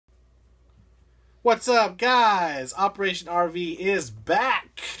What's up, guys? Operation RV is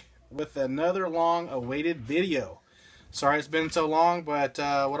back with another long-awaited video. Sorry it's been so long, but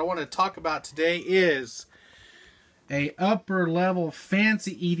what I want to talk about today is a upper-level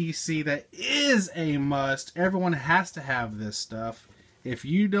fancy EDC that is a must. Everyone has to have this stuff. If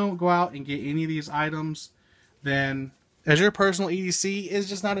you don't go out and get any of these items, then as your personal EDC is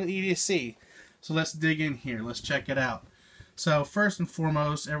just not an EDC. So let's dig in here. Let's check it out. So first and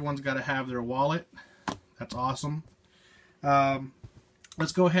foremost, everyone's got to have their wallet. That's awesome.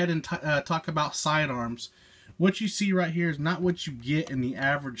 Let's go ahead and talk about sidearms. What you see right here is not what you get in the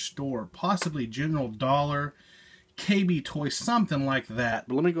average store. Possibly General Dollar, KB Toys, something like that.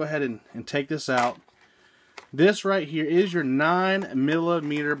 But let me go ahead and take this out. This right here is your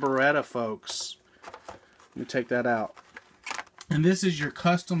 9mm Beretta, folks. Let me take that out. And this is your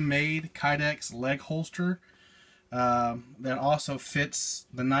custom-made Kydex leg holster. That also fits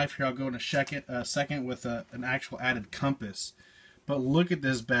the knife here. I'll go in a second with an actual added compass. But look at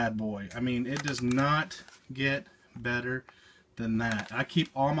this bad boy. I mean, it does not get better than that. I keep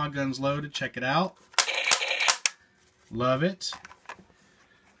all my guns loaded. Check it out. Love it.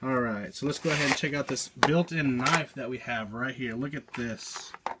 Alright, so let's go ahead and check out this built-in knife that we have right here. Look at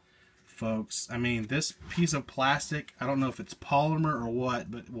this, folks. I mean, this piece of plastic, I don't know if it's polymer or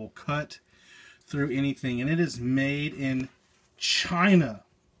what, but it will cut through anything, and it is made in China.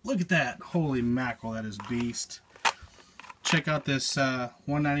 Look at that. Holy mackerel, that is beast. Check out this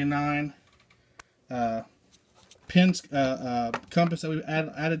 $1.99 pins compass that we've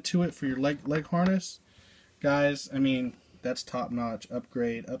added to it for your leg harness. Guys, I mean, that's top-notch,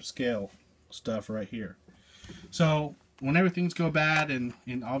 upgrade, upscale stuff right here. So when everything's go bad and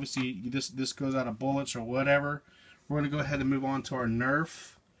obviously this goes out of bullets or whatever, we're going to go ahead and move on to our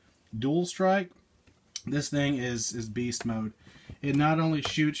NERF Dual Strike. This thing is beast mode. It not only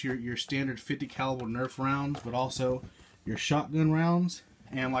shoots your standard 50 caliber NERF rounds, but also your shotgun rounds.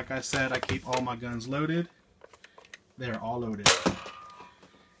 And like I said, I keep all my guns loaded. They're all loaded.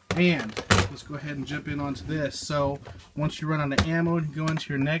 And let's go ahead and jump in onto this. So once you run out of ammo and go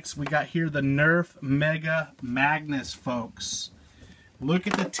into your next, we got here the NERF Mega Magnus, folks. Look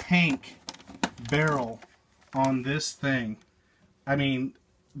at the tank barrel on this thing. I mean,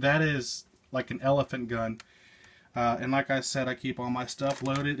 that is like an elephant gun. And like I said, I keep all my stuff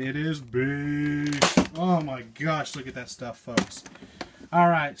loaded. It is big. Oh my gosh, look at that stuff, folks.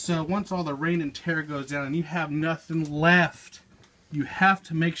 Alright, so once all the rain and tear goes down and you have nothing left, you have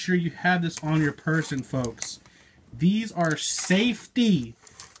to make sure you have this on your person, folks. These are safety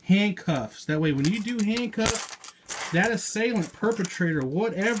handcuffs. That way when you do handcuff that assailant, perpetrator,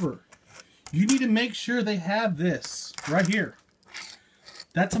 whatever, you need to make sure they have this right here.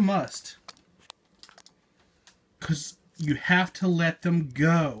 That's a must. Because you have to let them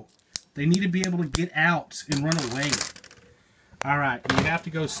go. They need to be able to get out and run away. Alright, you have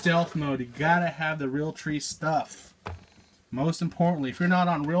to go stealth mode. You gotta have the Realtree stuff. Most importantly, if you're not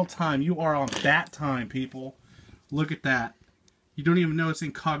on real time, you are on bat time, people. Look at that. You don't even know it's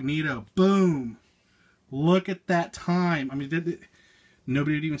incognito. Boom. Look at that time. I mean,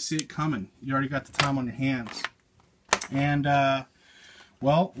 nobody would even see it coming. You already got the time on your hands. And,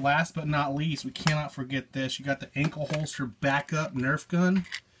 well, last but not least, we cannot forget this. You got the ankle holster backup Nerf gun.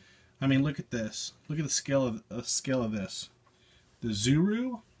 I mean, look at this. Look at the scale of this. The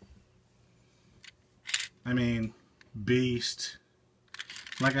Zuru. I mean, beast.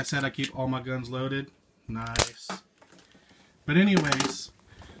 Like I said, I keep all my guns loaded. Nice. But anyways,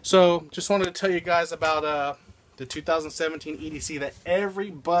 so just wanted to tell you guys about the 2017 EDC that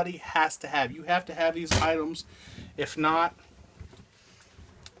everybody has to have. You have to have these items. If not,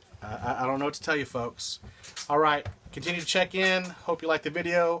 I don't know what to tell you, folks. Alright, continue to check in. Hope you liked the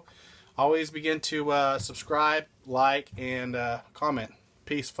video. Always begin to subscribe, like, and comment.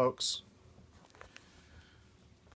 Peace, folks.